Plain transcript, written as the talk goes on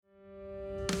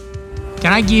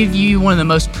Can I give you one of the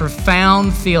most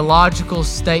profound theological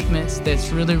statements that's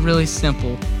really, really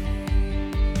simple?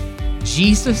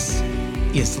 Jesus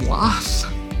is life.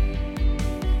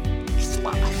 He's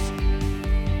life.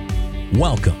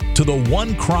 Welcome to the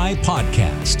OneCry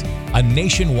podcast, a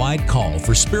nationwide call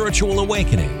for spiritual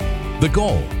awakening. The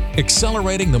goal,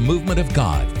 accelerating the movement of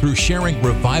God through sharing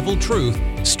revival truth,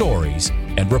 stories,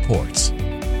 and reports.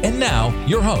 And now,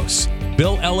 your hosts,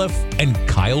 Bill Elliff and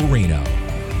Kyle Reno.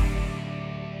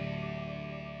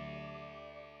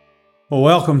 Well,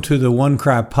 welcome to the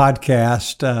OneCry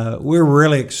podcast. We're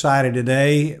really excited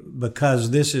today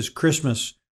because this is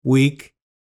Christmas week,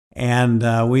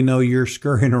 and we know you're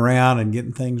scurrying around and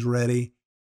getting things ready.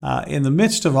 In the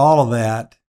midst of all of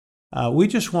that, we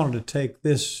just wanted to take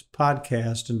this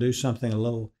podcast and do something a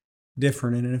little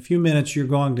different. And in a few minutes, you're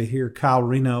going to hear Kyle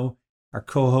Reno, our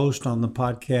co-host on the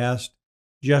podcast,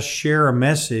 just share a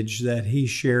message that he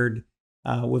shared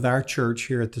with our church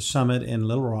here at the Summit in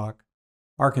Little Rock,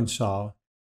 Arkansas,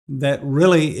 that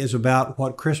really is about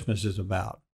what Christmas is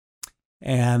about.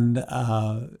 And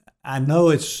I know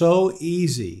it's so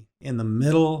easy in the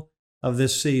middle of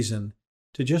this season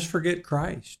to just forget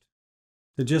Christ,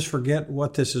 to just forget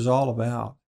what this is all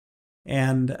about.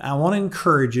 And I want to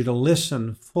encourage you to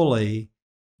listen fully,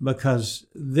 because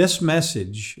this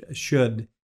message should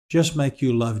just make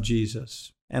you love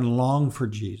Jesus and long for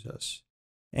Jesus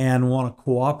and want to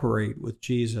cooperate with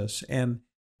Jesus and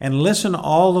listen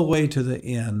all the way to the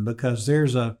end, because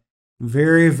there's a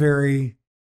very, very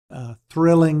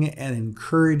thrilling and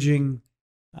encouraging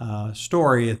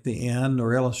story at the end,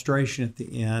 or illustration at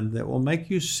the end, that will make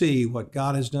you see what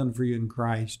God has done for you in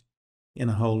Christ in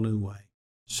a whole new way.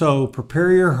 So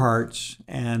prepare your hearts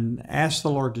and ask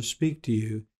the Lord to speak to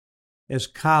you as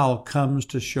Kyle comes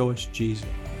to show us Jesus.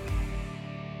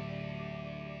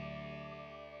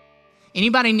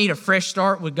 Anybody need a fresh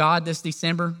start with God this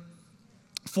December?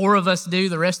 4 of us do,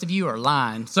 the rest of you are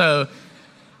lying. So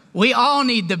we all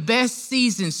need the best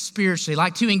season spiritually,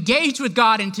 like to engage with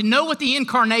God and to know what the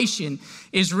incarnation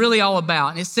is really all about.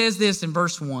 And it says this in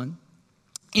verse 1.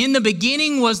 In the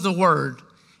beginning was the Word.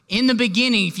 In the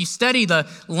beginning, if you study the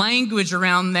language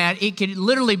around that, it could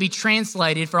literally be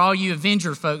translated, for all you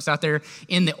Avenger folks out there,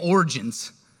 in the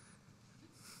origins.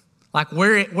 Like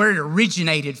where it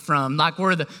originated from, like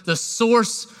where the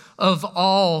source of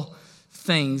all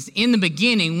things. In the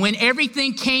beginning, when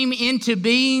everything came into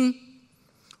being,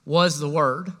 was the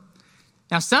Word.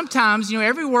 Now, sometimes,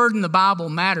 every word in the Bible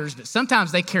matters, but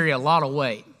sometimes they carry a lot of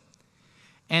weight.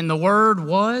 And the word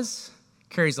was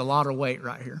carries a lot of weight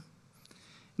right here.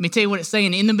 Let me tell you what it's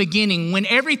saying. In the beginning, when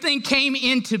everything came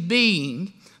into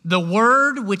being, the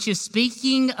Word, which is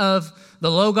speaking of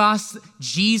the Logos,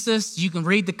 Jesus, you can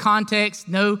read the context,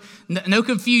 no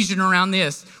confusion around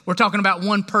this. We're talking about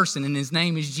one person, and his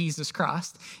name is Jesus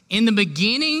Christ. In the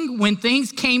beginning, when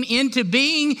things came into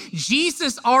being,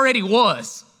 Jesus already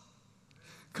was.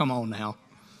 Come on now.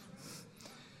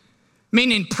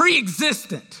 Meaning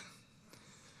pre-existent.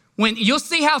 When you'll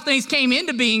see how things came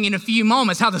into being in a few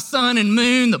moments, how the sun and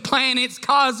moon, the planets,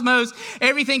 cosmos,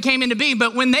 everything came into being.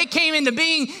 But when they came into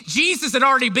being, Jesus had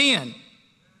already been.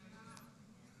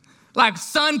 Like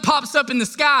sun pops up in the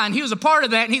sky, and he was a part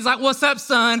of that. And he's like, what's up,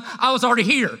 sun? I was already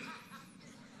here.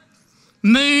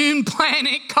 Moon,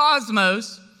 planet,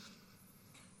 cosmos.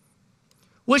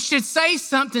 Which should say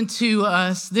something to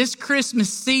us this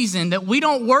Christmas season, that we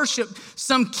don't worship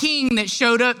some king that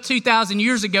showed up 2,000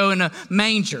 years ago in a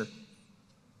manger.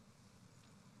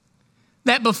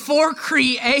 That before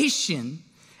creation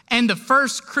and the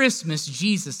first Christmas,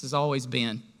 Jesus has always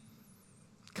been.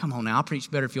 Come on now, I'll preach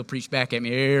better if you'll preach back at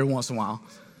me every once in a while.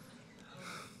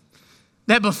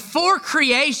 That before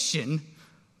creation,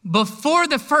 before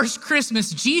the first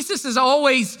Christmas, Jesus has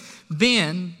always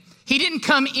been. He didn't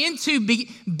come into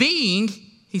being,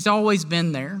 he's always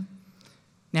been there.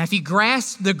 Now, if you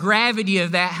grasp the gravity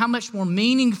of that, how much more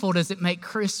meaningful does it make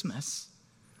Christmas?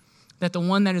 That the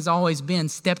one that has always been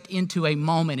stepped into a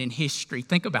moment in history.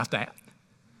 Think about that.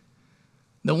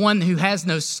 The one who has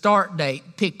no start date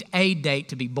picked a date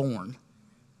to be born.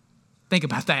 Think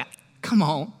about that. Come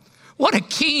on. What a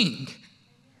king.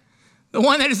 The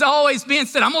one that has always been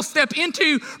said, I'm going to step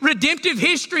into redemptive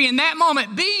history in that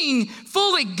moment. Being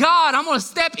fully God, I'm going to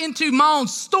step into my own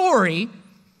story.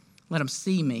 Let him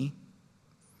see me.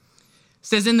 It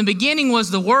says, in the beginning was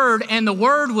the Word, and the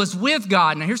Word was with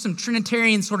God. Now here's some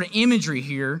Trinitarian sort of imagery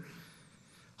here.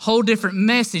 Whole different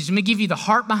message. Let me give you the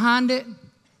heart behind it.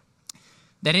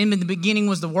 That in the beginning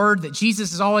was the Word, that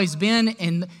Jesus has always been,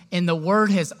 and the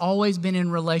Word has always been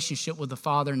in relationship with the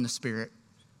Father and the Spirit.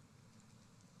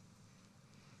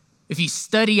 If you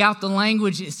study out the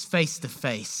language, it's face to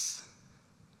face.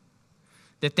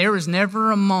 that there was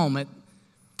never a moment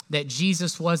that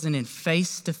Jesus wasn't in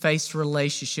face-to-face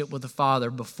relationship with the Father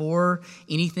before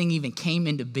anything even came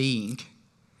into being.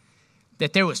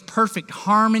 That there was perfect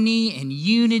harmony and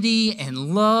unity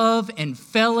and love and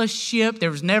fellowship.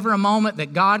 There was never a moment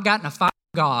that God got in a fight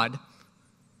with God.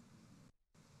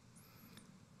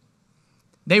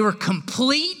 They were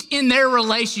complete in their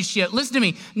relationship. Listen to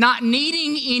me, not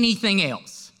needing anything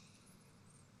else.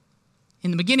 In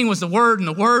the beginning was the Word, and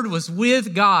the Word was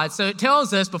with God. So it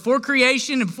tells us before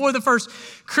creation and before the first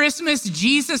Christmas,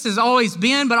 Jesus has always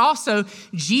been, but also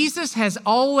Jesus has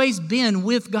always been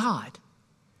with God.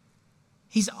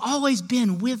 He's always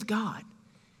been with God,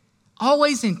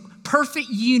 always in perfect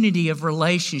unity of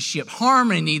relationship,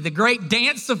 harmony, the great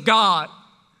dance of God.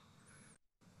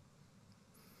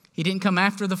 He didn't come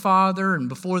after the Father and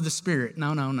before the Spirit.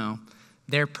 No.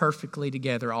 They're perfectly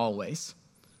together always.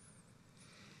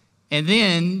 And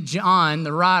then John,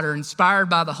 the writer, inspired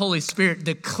by the Holy Spirit,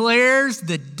 declares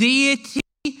the deity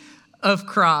of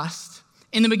Christ.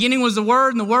 In the beginning was the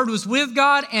Word, and the Word was with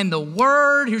God, and the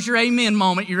Word, here's your amen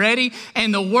moment, you ready?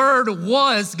 And the Word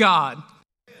was God.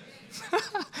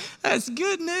 That's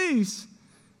good news.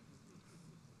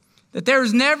 That there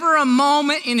was never a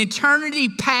moment in eternity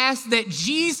past that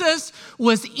Jesus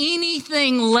was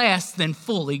anything less than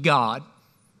fully God.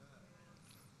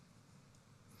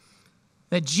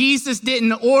 That Jesus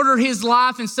didn't order his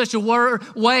life in such a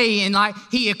way and like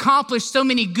he accomplished so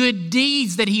many good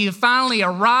deeds that he finally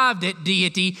arrived at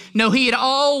deity. No, he had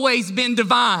always been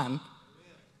divine.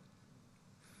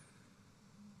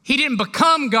 He didn't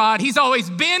become God. He's always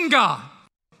been God.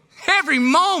 Every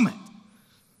moment.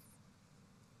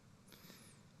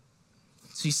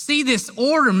 So you see this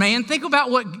order, man. Think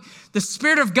about what the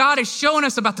Spirit of God is showing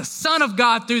us about the Son of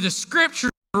God through the Scripture,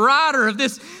 the writer of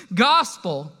this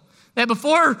gospel. That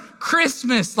before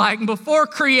Christmas, like before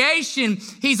creation,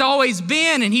 he's always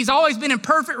been, and he's always been in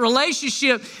perfect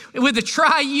relationship with the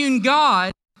triune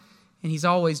God, and he's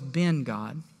always been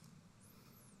God.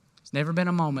 There's never been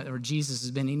a moment where Jesus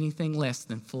has been anything less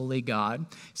than fully God.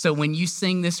 So when you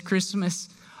sing this Christmas,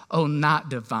 oh, not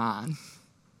divine.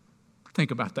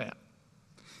 Think about that.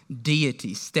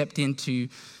 Deity stepped into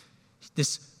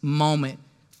this moment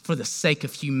for the sake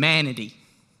of humanity,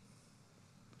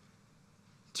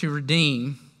 to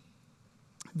redeem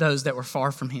those that were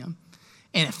far from him.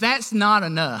 And if that's not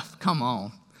enough, come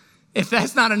on. If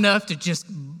that's not enough to just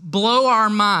blow our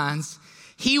minds,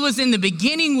 he was in the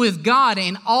beginning with God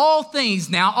in all things.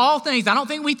 Now, all things, I don't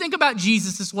think we think about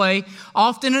Jesus this way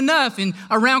often enough. And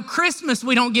around Christmas,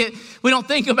 we don't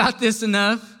think about this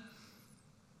enough.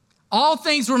 All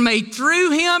things were made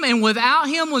through him, and without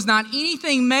him was not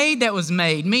anything made that was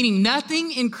made, meaning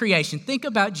nothing in creation. Think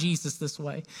about Jesus this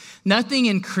way. Nothing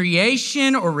in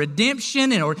creation or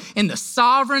redemption or in the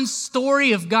sovereign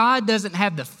story of God doesn't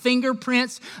have the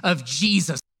fingerprints of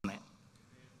Jesus on it.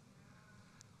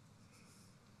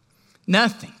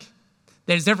 Nothing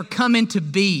that has ever come into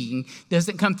being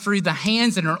doesn't come through the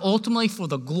hands and are ultimately for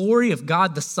the glory of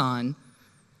God the Son.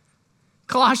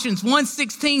 Colossians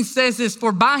 1:16 says this,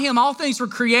 for by him all things were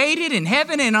created in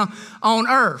heaven and on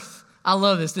earth. I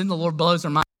love this. Then the Lord blows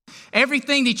our mind.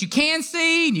 Everything that you can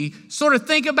see, you sort of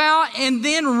think about, and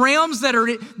then realms that are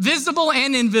visible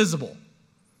and invisible.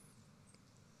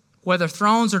 Whether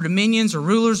thrones or dominions or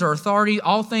rulers or authority,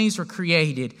 all things were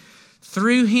created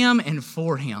through him and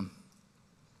for him.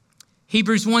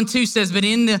 Hebrews 1:2 says, but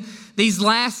in these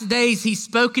last days, he's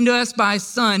spoken to us by his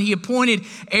Son. He appointed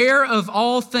heir of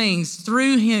all things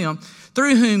through him,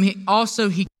 through whom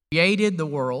he created the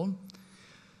world.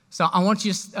 So I want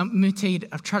you to, let me tell you,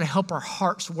 I try to help our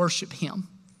hearts worship him.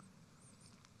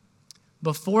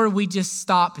 Before we just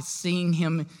stop at seeing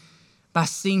him, by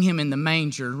seeing him in the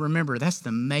manger, remember, that's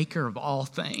the maker of all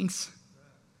things.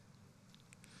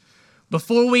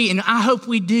 Before we, and I hope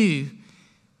we do,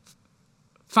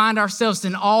 find ourselves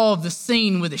in awe of the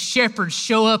scene where the shepherds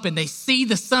show up and they see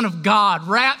the Son of God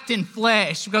wrapped in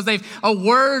flesh because a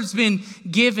word's been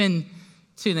given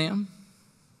to them.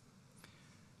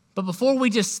 But before we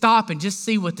just stop and just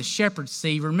see what the shepherds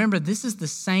see, remember this is the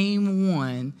same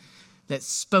one that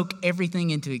spoke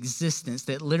everything into existence,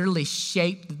 that literally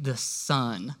shaped the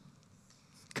sun.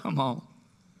 Come on.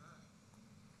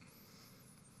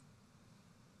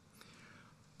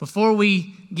 Before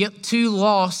we get too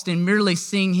lost in merely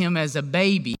seeing him as a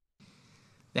baby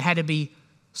that had to be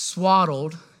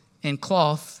swaddled in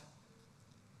cloth,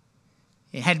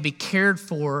 it had to be cared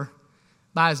for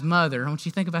by his mother. I want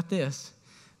you to think about this.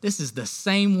 This is the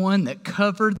same one that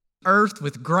covered the earth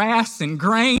with grass and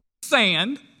grain and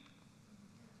sand.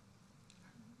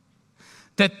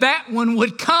 That one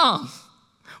would come.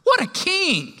 What a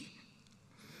king.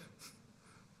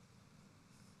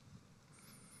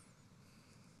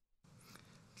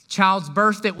 child's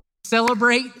birth that we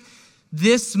celebrate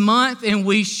this month, and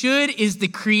we should, is the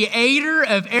creator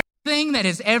of everything that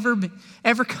has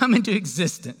ever come into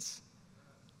existence.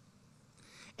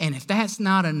 And if that's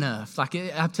not enough, like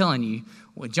I'm telling you,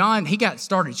 well, John, he got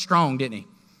started strong, didn't he?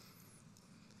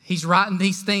 He's writing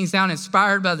these things down,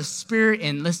 inspired by the Spirit.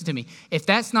 And listen to me, if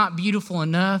that's not beautiful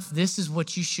enough, this is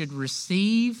what you should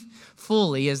receive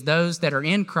fully as those that are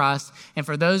in Christ. And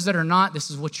for those that are not,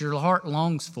 this is what your heart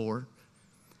longs for.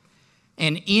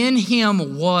 And in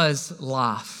him was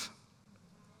life.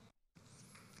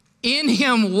 In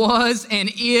him was and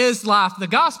is life. The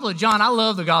Gospel of John, I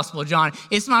love the Gospel of John.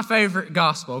 It's my favorite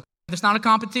gospel. It's not a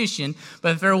competition,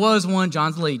 but if there was one,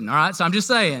 John's leading, all right? So I'm just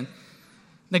saying.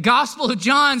 The Gospel of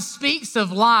John speaks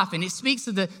of life, and it speaks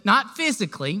of not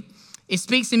physically, it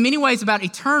speaks in many ways about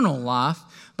eternal life,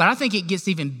 but I think it gets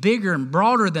even bigger and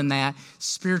broader than that,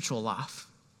 spiritual life.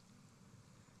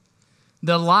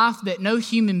 The life that no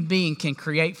human being can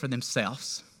create for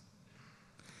themselves.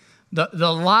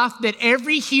 The life that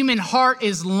every human heart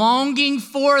is longing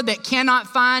for that cannot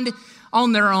find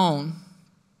on their own.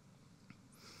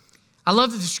 I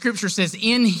love that the scripture says,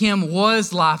 in him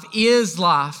was life, is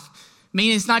life.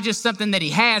 Meaning it's not just something that he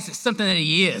has, it's something that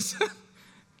he is.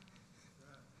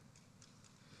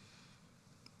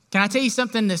 Can I tell you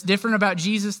something that's different about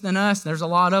Jesus than us? There's a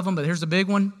lot of them, but here's a big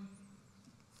one.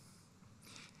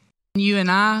 You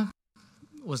and I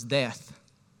was death.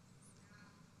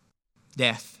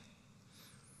 Death.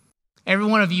 Every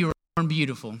one of you were born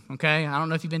beautiful, okay? I don't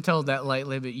know if you've been told that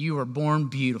lately, but you were born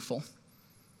beautiful.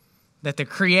 That the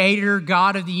Creator,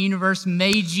 God of the universe,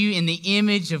 made you in the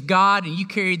image of God, and you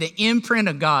carry the imprint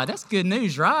of God. That's good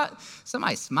news, right?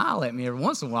 Somebody smile at me every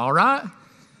once in a while, right?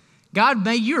 God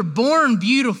made you. You're born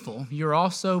beautiful. You're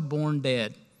also born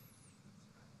dead.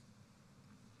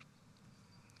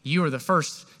 You were the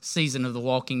first season of The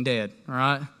Walking Dead, all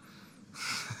right?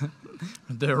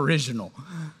 The original.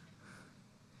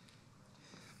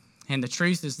 And the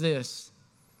truth is this: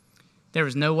 there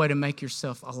is no way to make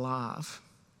yourself alive.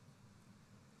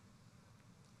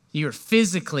 You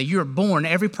are born,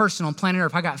 every person on planet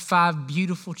Earth. I got 5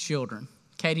 beautiful children.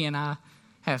 Katie and I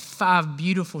have 5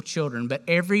 beautiful children, but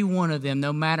every one of them,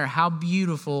 no matter how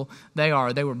beautiful they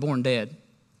were born dead.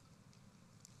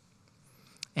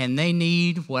 And they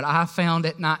need what I found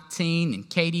at 19 and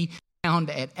Katie found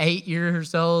at 8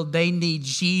 years old. They need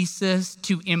Jesus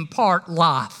to impart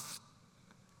life,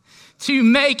 to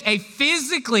make a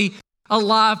physically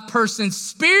alive person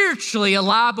spiritually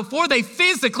alive before they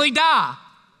physically die.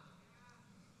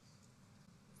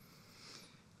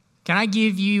 Can I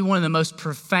give you one of the most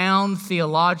profound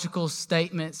theological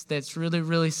statements that's really,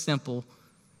 really simple?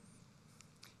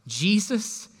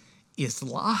 Jesus is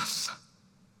life.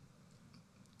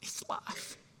 He's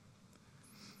life.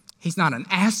 He's not an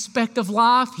aspect of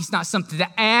life. He's not something to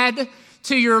add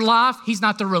to your life. He's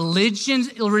not the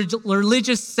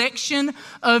religious section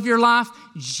of your life.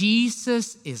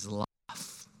 Jesus is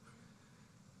life.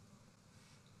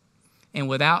 And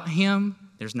without him,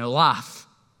 there's no life.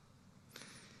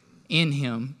 In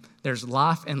him, there's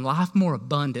life and life more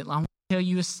abundant. I want to tell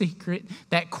you a secret.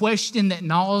 That question that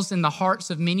gnaws in the hearts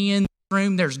of many in the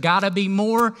room, there's got to be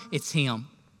more, it's him.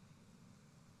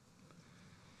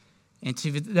 And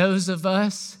to those of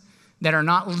us that are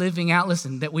not living out,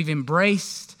 listen, that we've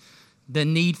embraced the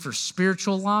need for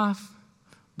spiritual life,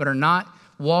 but are not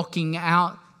walking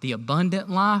out the abundant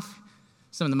life,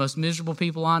 some of the most miserable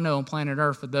people I know on planet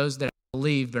Earth are those that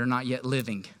believe but are not yet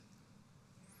living.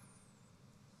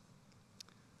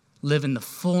 Living the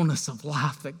fullness of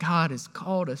life that God has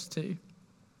called us to.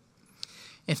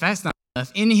 If that's not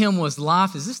enough, in him was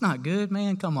life. Is this not good,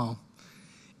 man? Come on.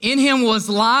 In him was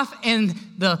life, and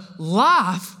the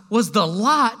life was the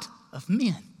light of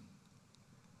men.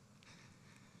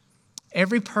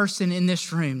 Every person in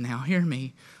this room, now hear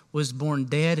me, was born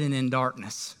dead and in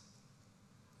darkness.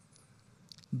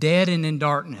 Dead and in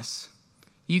darkness.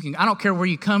 I don't care where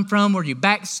you come from, where your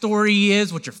backstory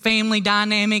is, what your family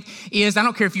dynamic is. I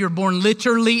don't care if you were born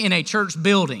literally in a church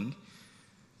building.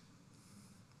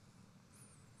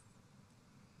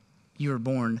 You were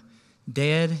born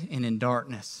dead and in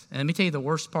darkness. And let me tell you the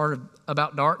worst part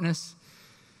about darkness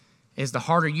is the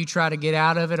harder you try to get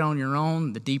out of it on your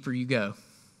own, the deeper you go.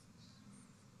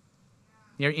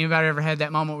 Anybody ever had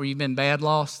that moment where you've been bad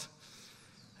lost?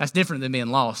 That's different than being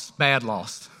lost, bad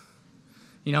lost.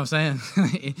 You know what I'm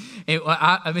saying?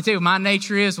 Let me tell you what my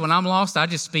nature is. When I'm lost, I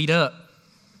just speed up.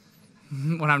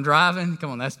 When I'm driving, come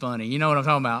on, that's funny. You know what I'm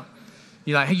talking about.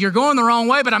 You're like, hey, you're going the wrong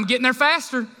way, but I'm getting there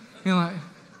faster. You're like,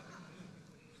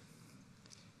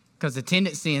 because the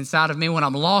tendency inside of me when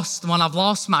I've lost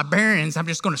my bearings, I'm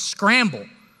just going to scramble.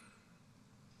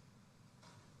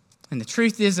 And the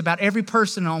truth is, about every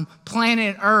person on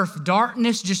planet Earth,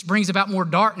 darkness just brings about more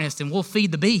darkness, and we'll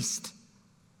feed the beast.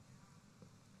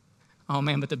 Oh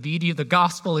man, but the beauty of the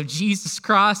gospel of Jesus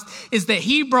Christ is that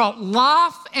he brought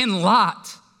life and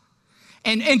light.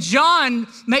 And John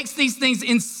makes these things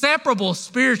inseparable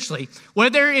spiritually. Where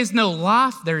there is no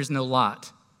life, there is no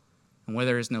light. And where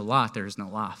there is no light, there is no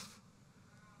life.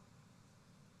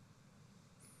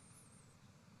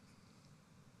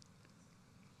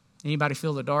 Anybody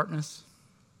feel the darkness?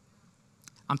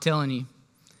 I'm telling you,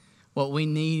 what we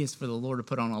need is for the Lord to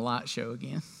put on a light show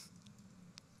again.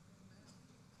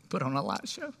 Put on a light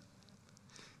show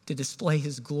to display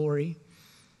his glory.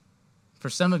 For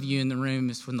some of you in the room,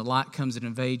 it's when the light comes and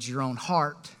invades your own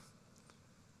heart,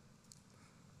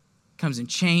 comes and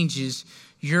changes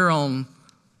your own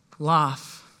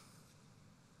life.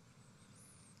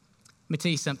 Let me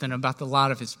tell you something about the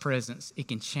light of his presence. It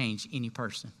can change any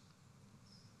person.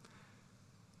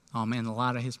 Oh man, the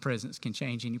light of his presence can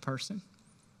change any person.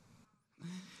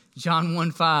 John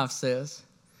 1:5 says,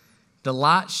 the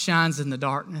light shines in the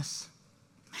darkness,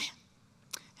 man,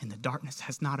 and the darkness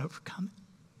has not overcome it.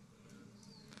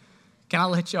 Can I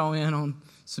let y'all in on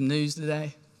some news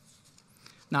today?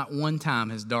 Not one time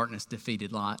has darkness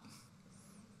defeated light.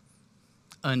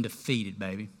 Undefeated,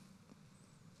 baby.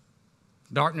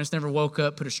 Darkness never woke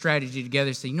up, put a strategy together,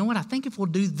 and said, you know what, I think if we'll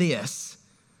do this,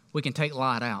 we can take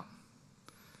light out.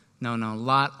 No,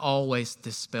 light always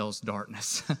dispels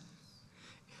darkness.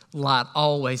 Light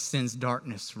always sends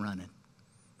darkness running.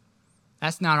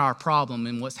 That's not our problem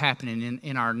in what's happening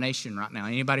in our nation right now.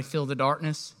 Anybody feel the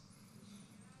darkness?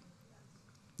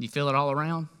 You feel it all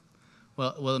around?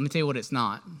 Well, let me tell you what it's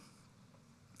not.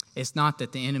 It's not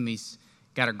that the enemy's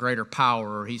got a greater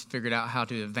power or he's figured out how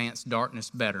to advance darkness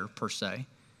better, per se.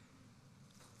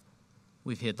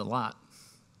 We've hid the light.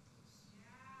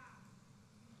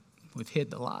 We've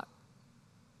hid the light.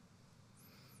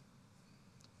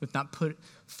 We've not put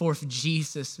forth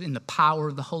Jesus in the power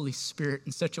of the Holy Spirit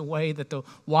in such a way that the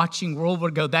watching world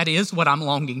would go, that is what I'm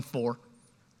longing for.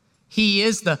 He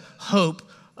is the hope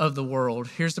of the world.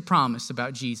 Here's the promise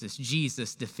about Jesus.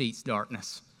 Jesus defeats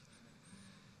darkness.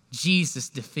 Jesus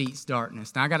defeats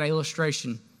darkness. Now, I got an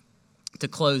illustration to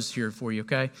close here for you,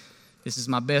 okay? This is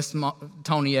my best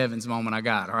Tony Evans moment I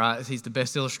got, all right? He's the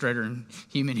best illustrator in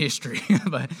human history.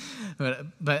 but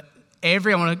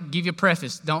I want to give you a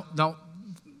preface. Don't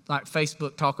like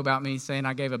Facebook talk about me saying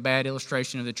I gave a bad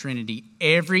illustration of the Trinity.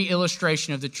 Every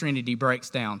illustration of the Trinity breaks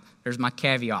down. There's my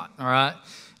caveat, all right?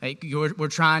 We're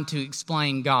trying to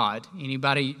explain God.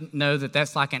 Anybody know that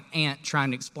that's like an ant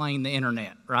trying to explain the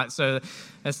internet, right? So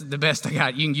that's the best I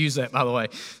got. You can use that, by the way.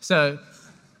 So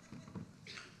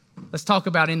let's talk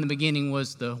about in the beginning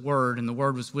was the Word, and the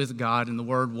Word was with God, and the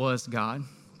Word was God.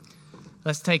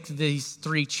 Let's take these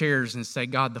three chairs and say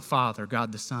God the Father,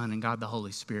 God the Son, and God the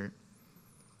Holy Spirit.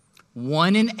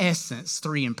 One in essence,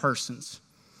 three in persons.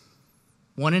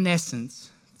 One in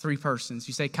essence, three persons.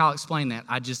 You say, Kyle, explain that.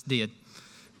 I just did.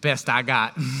 Best I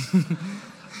got.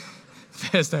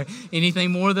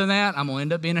 Anything more than that, I'm going to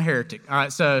end up being a heretic. All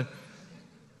right, so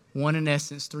one in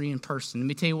essence, three in person. Let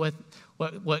me tell you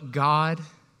what God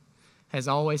has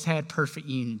always had: perfect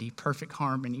unity, perfect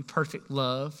harmony, perfect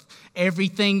love,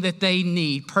 everything that they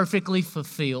need, perfectly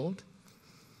fulfilled,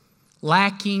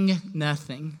 lacking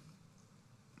nothing,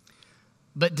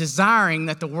 but desiring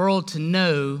that the world to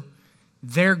know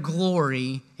their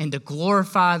glory and to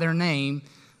glorify their name.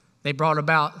 They brought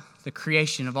about the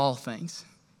creation of all things.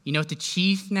 You know what the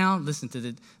chief now, listen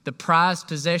to the prized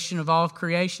possession of all of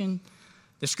creation?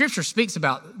 The scripture speaks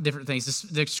about different things.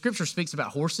 The scripture speaks about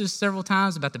horses several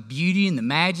times, about the beauty and the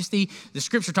majesty. The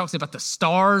scripture talks about the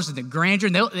stars and the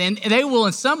grandeur. And they will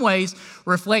in some ways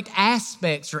reflect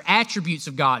aspects or attributes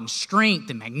of God and strength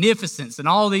and magnificence and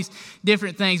all these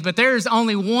different things. But there is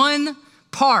only one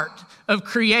part of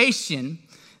creation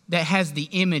that has the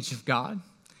image of God.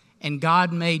 And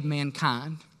God made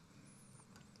mankind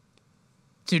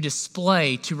to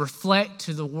display, to reflect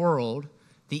to the world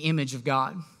the image of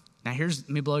God. Now let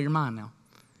me blow your mind now.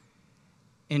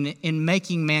 In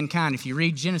making mankind, if you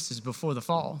read Genesis before the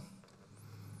fall,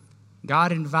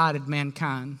 God invited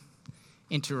mankind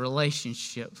into a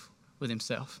relationship with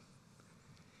himself.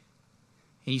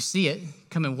 And you see it,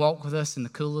 come and walk with us in the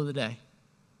cool of the day.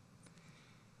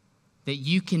 That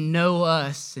you can know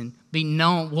us and be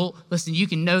known. Well, listen, you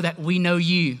can know that we know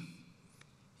you.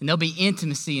 And there'll be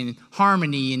intimacy and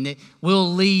harmony, and that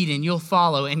we'll lead and you'll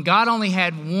follow. And God only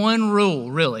had one rule,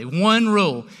 really, one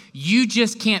rule. You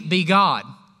just can't be God.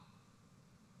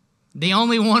 The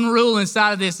only one rule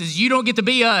inside of this is you don't get to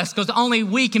be us, because only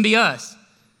we can be us.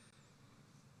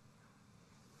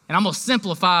 And I'm going to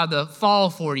simplify the fall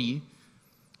for you.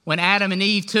 When Adam and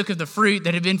Eve took of the fruit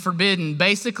that had been forbidden,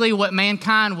 basically what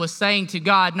mankind was saying to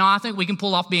God, no, I think we can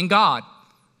pull off being God.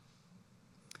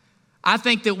 I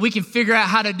think that we can figure out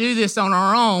how to do this on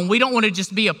our own. We don't want to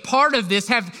just be a part of this,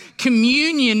 have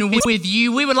communion with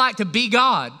you. We would like to be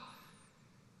God.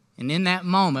 And in that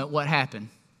moment, what happened?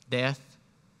 Death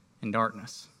and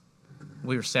darkness.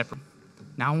 We were separate.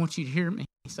 Now I want you to hear me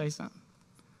say something.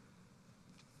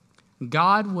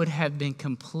 God would have been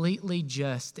completely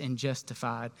just and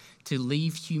justified to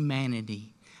leave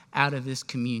humanity out of this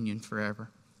communion forever.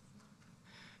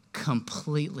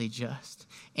 Completely just.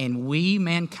 And we,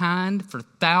 mankind, for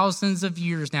thousands of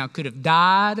years now, could have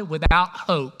died without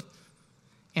hope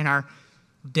in our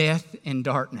death and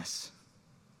darkness.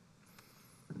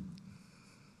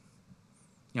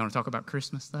 You want to talk about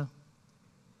Christmas, though?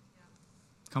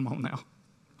 Come on now.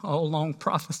 Oh, long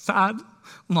prophesied,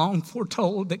 long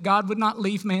foretold that God would not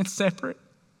leave man separate,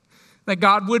 that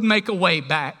God would make a way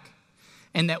back,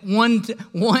 and that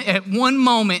at one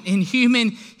moment in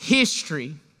human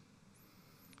history,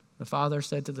 the Father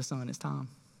said to the Son, it's time.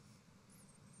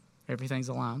 Everything's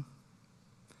aligned.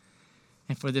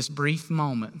 And for this brief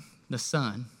moment, the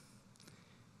Son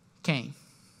came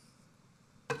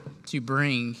to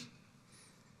bring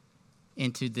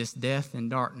into this death and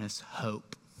darkness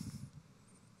hope.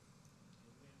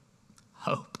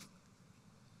 Hope.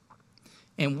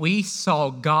 And we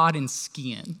saw God in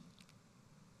skin.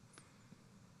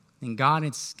 And God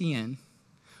in skin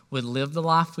would live the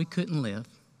life we couldn't live,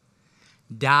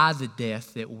 die the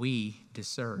death that we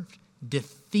deserved,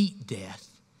 defeat death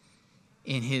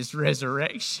in his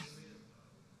resurrection.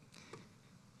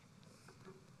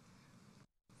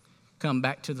 Come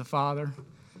back to the Father,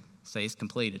 say it's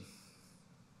completed.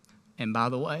 And by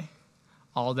the way,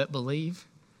 all that believe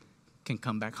can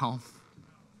come back home.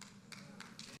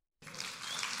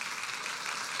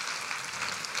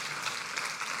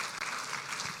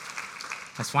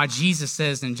 That's why Jesus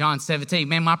says in John 17,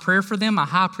 man, my prayer for them, my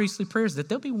high priestly prayer is that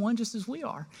they'll be one just as we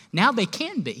are. Now they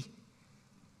can be.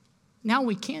 Now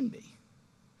we can be.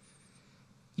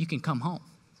 You can come home.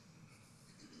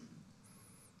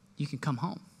 You can come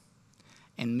home.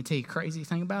 And let me tell you a crazy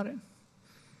thing about it.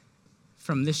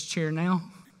 From this chair now,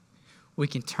 we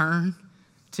can turn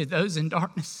to those in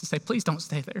darkness and say, please don't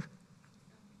stay there.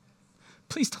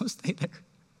 Please don't stay there.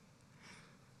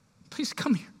 Please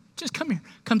come here. Just come here.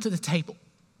 Come to the table.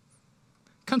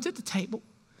 Come to the table.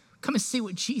 Come and see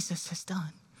what Jesus has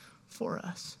done for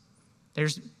us.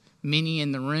 There's many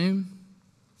in the room.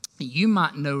 You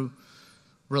might know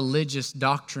religious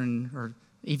doctrine or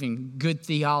even good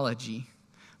theology,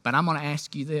 but I'm going to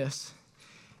ask you this.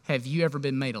 Have you ever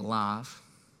been made alive?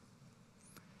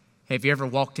 Have you ever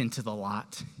walked into the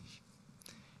light?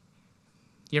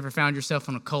 You ever found yourself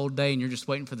on a cold day and you're just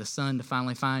waiting for the sun to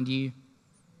finally find you?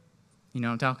 You know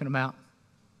what I'm talking about?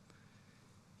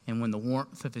 And when the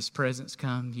warmth of his presence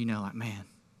comes, you know, like, man,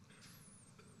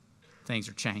 things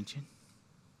are changing.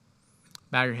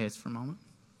 Bow your heads for a moment.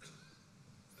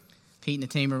 Pete and the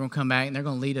team are going to come back and they're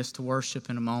going to lead us to worship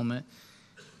in a moment.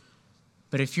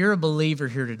 But if you're a believer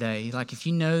here today, like if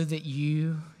you know that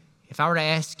if I were to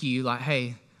ask you, like,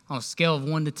 hey, on a scale of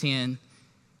 1 to 10,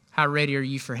 how ready are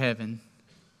you for heaven?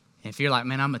 And if you're like,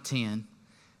 man, I'm a 10,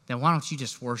 then why don't you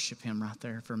just worship him right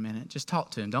there for a minute? Just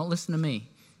talk to him. Don't listen to me.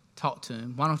 Talk to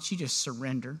him. Why don't you just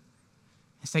surrender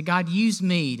and say, God, use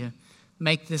me to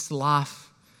make this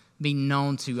life be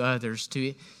known to others,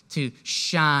 to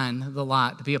shine the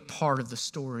light, to be a part of the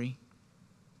story.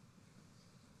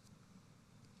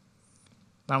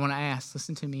 But I want to ask,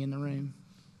 listen to me in the room.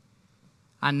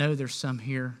 I know there's some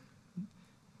here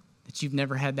that you've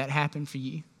never had that happen for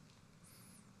you,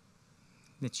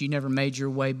 that you never made your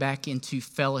way back into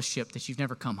fellowship, that you've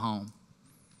never come home.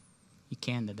 You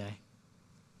can today.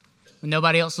 With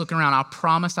nobody else looking around, I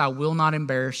promise I will not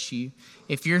embarrass you.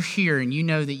 If you're here and you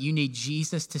know that you need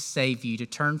Jesus to save you, to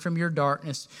turn from your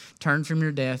darkness, turn from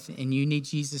your death, and you need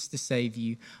Jesus to save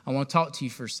you, I want to talk to you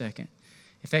for a second.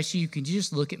 If that's you, can you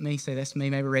just look at me, say, that's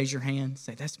me, maybe raise your hand,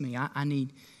 say, that's me, I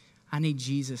need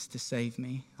Jesus to save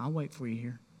me. I'll wait for you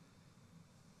here.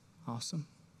 Awesome.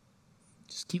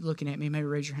 Just keep looking at me, maybe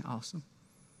raise your hand. Awesome.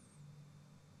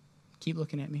 Keep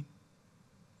looking at me.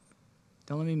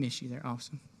 Don't let me miss you there.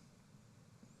 Awesome.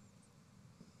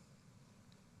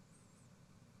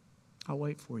 I'll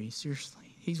wait for you,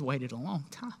 seriously. He's waited a long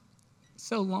time.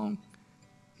 So long.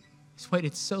 He's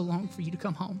waited so long for you to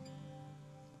come home.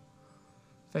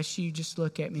 If that's you, just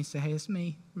look at me and say, hey, it's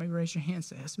me. Maybe raise your hand and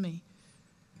say, that's me.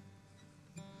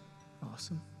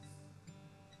 Awesome.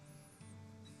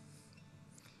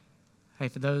 Hey,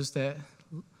 for those that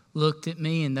looked at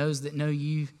me, and those that know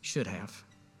you should have.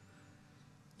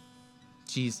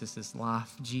 Jesus is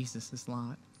life. Jesus is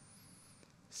light.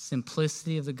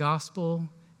 Simplicity of the gospel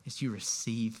is you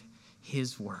receive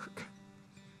his work.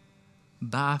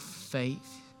 By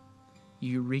faith,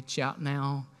 you reach out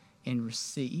now and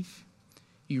receive.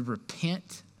 You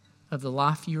repent of the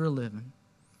life you are living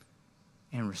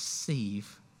and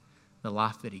receive the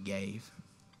life that he gave.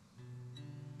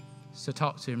 So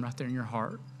talk to him right there in your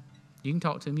heart. You can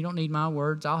talk to him. You don't need my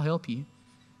words. I'll help you. You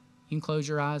can close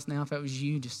your eyes now if that was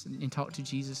you, just and talk to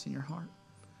Jesus in your heart.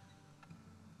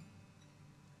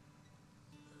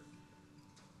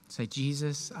 Say,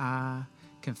 Jesus, I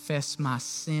confess my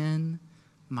sin,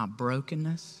 my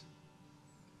brokenness.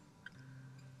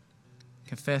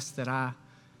 Confess that I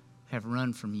have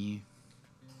run from you.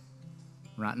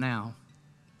 Right now,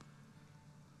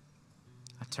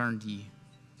 I turn to you.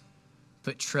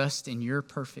 Put trust in your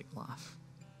perfect life.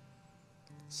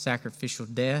 Sacrificial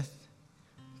death,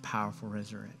 powerful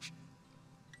resurrection.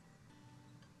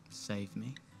 Save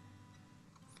me.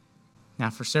 Now,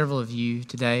 for several of you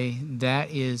today, that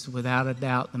is without a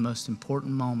doubt the most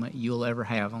important moment you'll ever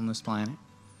have on this planet.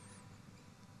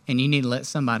 And you need to let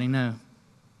somebody know.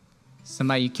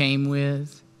 Somebody you came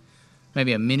with,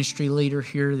 maybe a ministry leader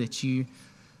here that you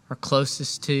are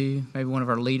closest to, maybe one of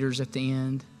our leaders at the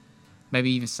end.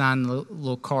 Maybe even sign the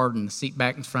little card in the seat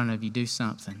back in front of you. Do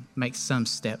something. Make some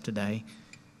step today.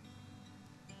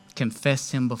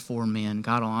 Confess him before men.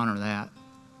 God will honor that.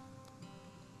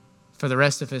 For the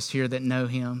rest of us here that know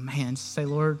him, man, just say,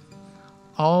 Lord,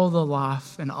 all the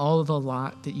life and all the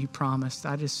light that you promised,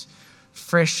 I just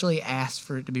freshly ask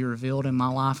for it to be revealed in my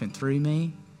life and through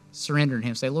me. Surrender to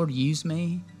him. Say, Lord, use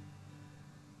me.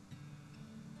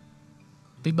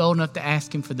 Be bold enough to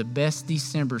ask him for the best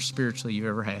December spiritually you've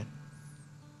ever had.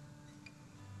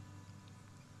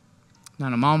 Now,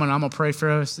 in a moment, I'm going to pray for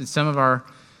us, and some of our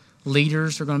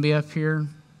leaders are going to be up here.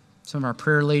 Some of our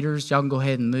prayer leaders. Y'all can go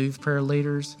ahead and move, prayer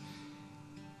leaders.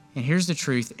 And here's the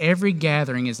truth. Every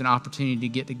gathering is an opportunity to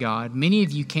get to God. Many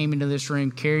of you came into this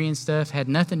room carrying stuff, had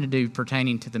nothing to do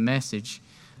pertaining to the message,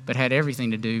 but had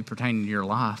everything to do pertaining to your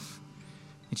life.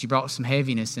 That you brought some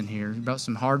heaviness in here. You brought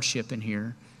some hardship in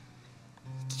here.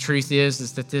 The truth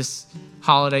is that this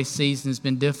holiday season has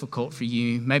been difficult for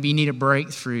you. Maybe you need a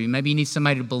breakthrough. Maybe you need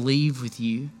somebody to believe with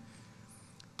you.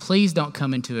 Please don't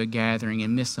come into a gathering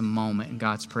and miss a moment in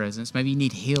God's presence. Maybe you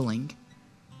need healing.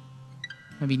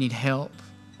 Maybe you need help.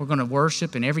 We're going to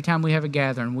worship, and every time we have a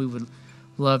gathering, we would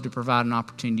love to provide an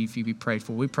opportunity for you to be prayed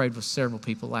for. We prayed with several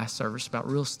people last service about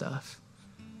real stuff.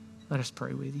 Let us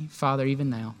pray with you. Father, even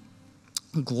now,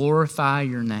 glorify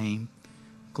your name.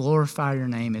 Glorify your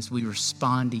name as we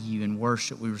respond to you in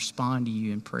worship. We respond to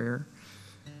you in prayer.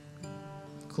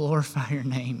 Glorify your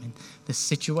name in the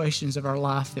situations of our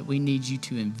life that we need you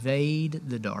to invade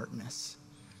the darkness.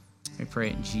 We pray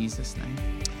it in Jesus' name.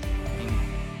 Amen.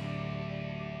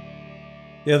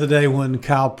 The other day when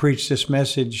Kyle preached this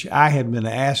message, I had been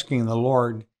asking the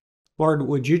Lord,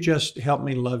 would you just help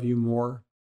me love you more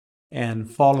and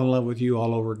fall in love with you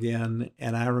all over again?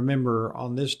 And I remember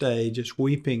on this day just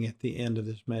weeping at the end of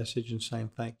this message and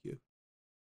saying, thank you.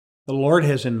 The Lord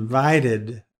has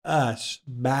invited us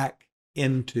back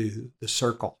into the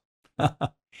circle.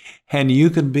 And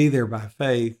you can be there by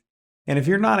faith. And if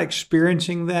you're not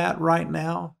experiencing that right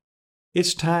now,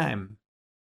 it's time.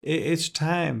 It's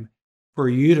time for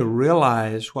you to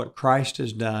realize what Christ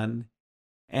has done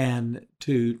and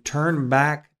to turn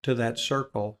back to that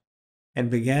circle and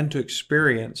begin to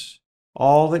experience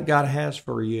all that God has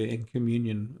for you in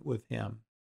communion with him.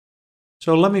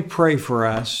 So let me pray for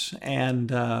us and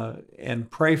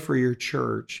pray for your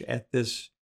church at this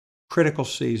critical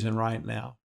season right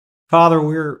now. Father,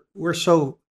 we're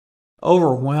so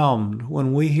overwhelmed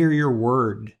when we hear your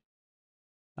word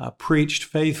preached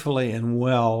faithfully and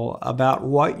well about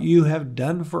what you have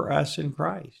done for us in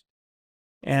Christ.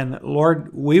 And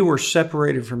Lord, we were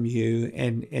separated from you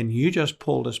and you just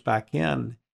pulled us back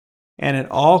in. And it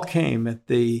all came at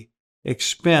the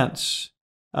expense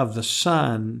of the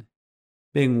Son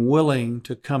being willing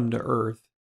to come to earth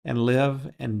and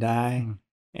live and die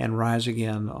and rise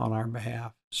again on our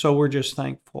behalf. So we're just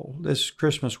thankful. This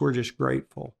Christmas, we're just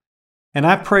grateful. And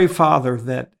I pray, Father,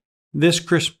 that this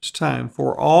Christmas time,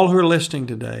 for all who are listening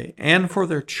today and for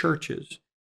their churches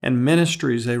and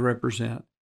ministries they represent,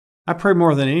 I pray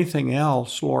more than anything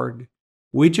else, Lord,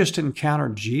 we just encounter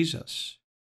Jesus.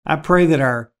 I pray that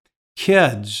our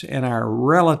kids and our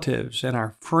relatives and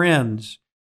our friends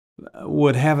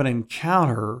would have an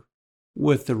encounter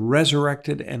with the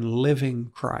resurrected and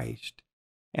living Christ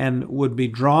and would be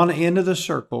drawn into the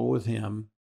circle with him.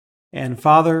 And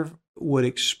Father, would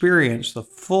experience the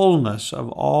fullness of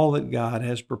all that God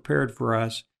has prepared for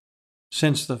us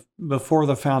since before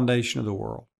the foundation of the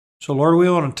world. So, Lord, we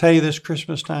want to tell you this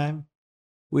Christmas time,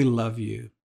 we love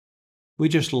you. We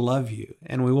just love you,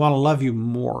 and we want to love you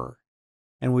more.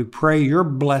 And we pray your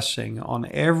blessing on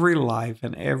every life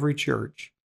and every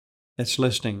church that's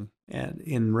listening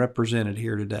and represented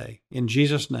here today. In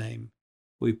Jesus' name,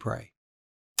 we pray.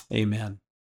 Amen.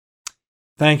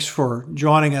 Thanks for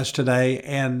joining us today.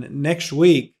 And next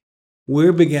week,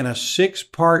 we'll begin a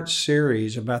 6-part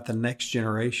series about the next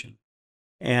generation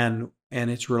and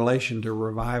its relation to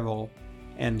revival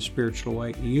and spiritual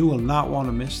awakening. You will not want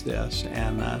to miss this.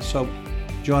 And so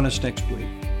join us next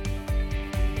week.